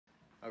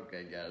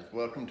Okay guys,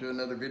 welcome to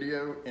another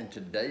video. In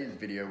today's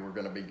video we're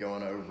going to be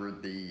going over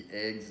the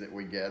eggs that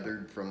we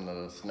gathered from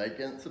the snake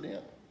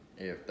incident,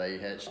 if they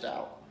hatched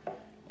out.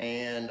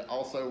 And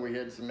also we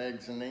had some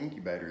eggs in the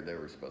incubator that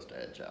were supposed to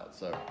hatch out,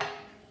 so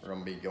we're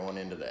going to be going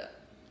into that.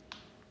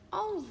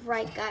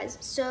 Alright guys,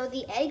 so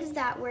the eggs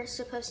that were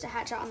supposed to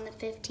hatch out on the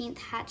 15th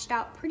hatched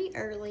out pretty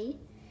early.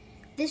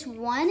 This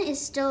one is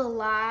still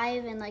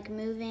alive and like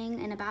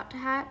moving and about to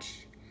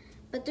hatch,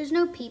 but there's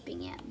no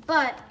peeping yet.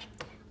 But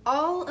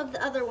all of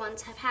the other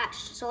ones have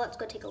hatched, so let's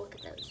go take a look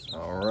at those.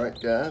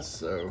 Alright guys,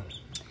 so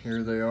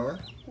here they are.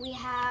 We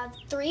have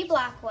 3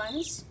 black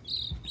ones,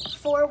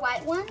 4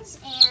 white ones,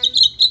 and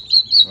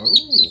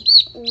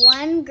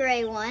 1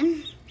 gray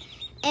one.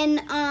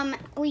 And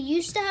we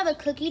used to have a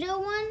cookie dough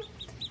one,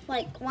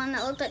 like one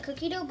that looked like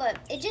cookie dough, but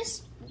it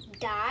just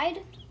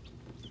died.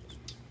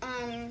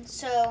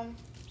 So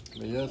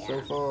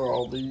far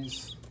all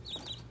these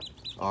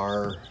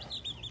are,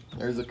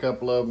 there's a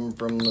couple of them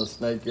from the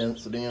snake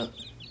incident.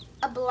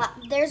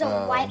 There's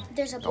a white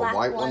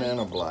one and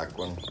a black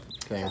one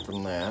came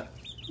from that.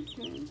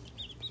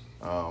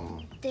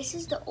 This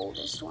is the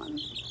oldest one.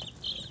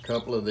 A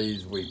couple of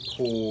these we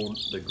pulled,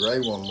 the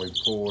gray one we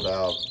pulled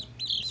out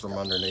from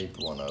underneath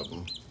one of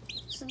them.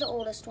 This is the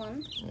oldest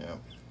one. Yeah.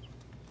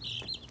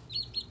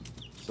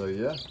 So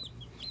yeah,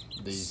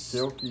 these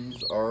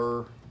silkies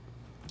are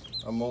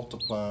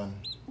multiplying.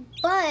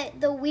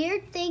 But the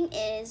weird thing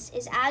is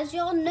as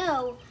y'all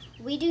know,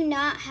 we do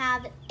not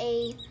have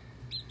a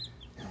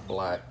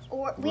black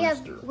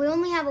rooster. We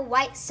only have a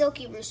white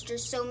silky rooster,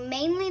 so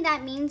mainly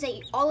that means that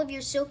all of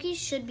your silkies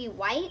should be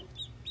white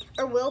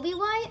or will be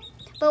white.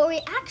 But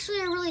we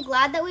actually are really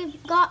glad that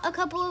we've got a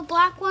couple of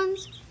black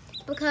ones,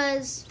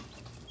 because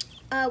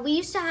we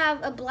used to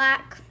have a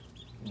black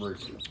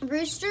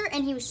rooster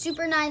and he was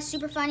super nice,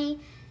 super funny,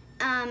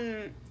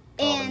 and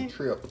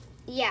Trip.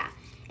 Yeah,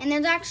 and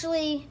there's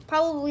actually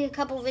probably a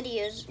couple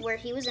videos where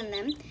he was in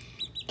them,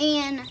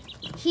 and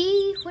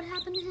what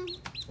happened to him?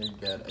 He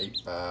got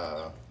ate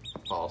by a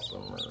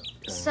possum or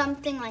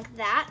something like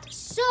that.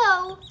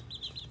 So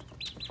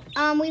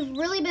we've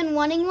really been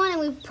wanting one,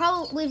 and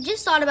we've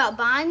just thought about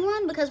buying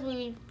one because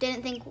we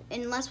didn't think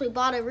unless we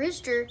bought a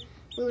rooster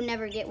we would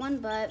never get one.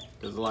 But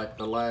because like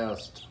the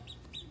last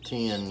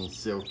 10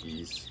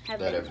 silkies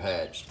that have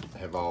hatched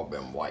have all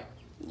been white.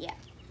 Yeah,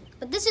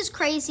 but this is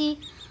crazy.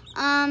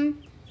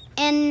 And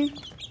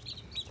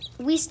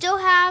we still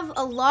have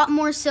a lot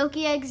more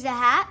silky eggs to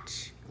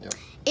hatch. Yep.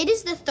 It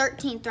is the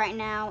 13th right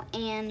now,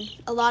 and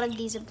a lot of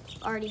these have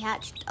already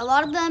hatched. A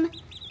lot of them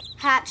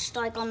hatched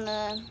like on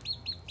the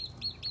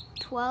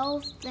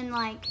 12th and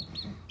like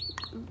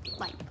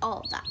all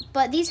of that.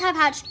 But these have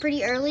hatched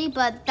pretty early,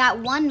 but that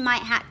one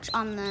might hatch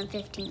on the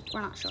 15th.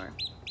 We're not sure.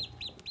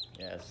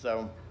 Yeah,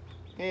 so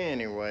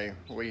anyway,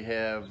 we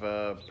have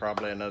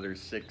probably another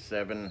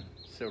 6-7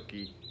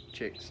 silky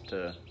chicks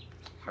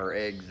or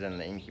eggs in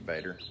the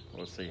incubator.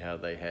 We'll see how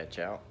they hatch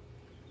out.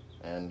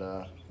 And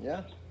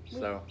yeah,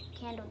 so we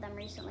candled them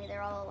recently.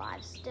 They're all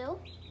alive still.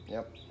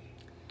 Yep.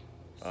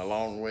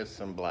 Along with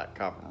some black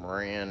copper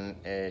marin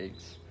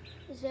eggs.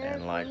 Is there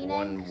and like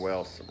one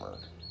Welsomer.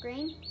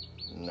 Green?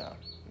 No.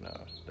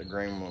 The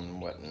green one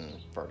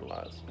wasn't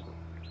fertilized.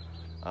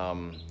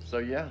 So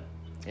yeah,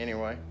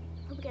 anyway.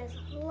 Hope you guys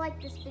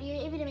like this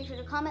video. If you did, make sure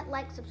to comment,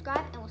 like,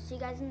 subscribe, and we'll see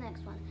you guys in the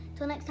next one.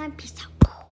 Till next time, peace out.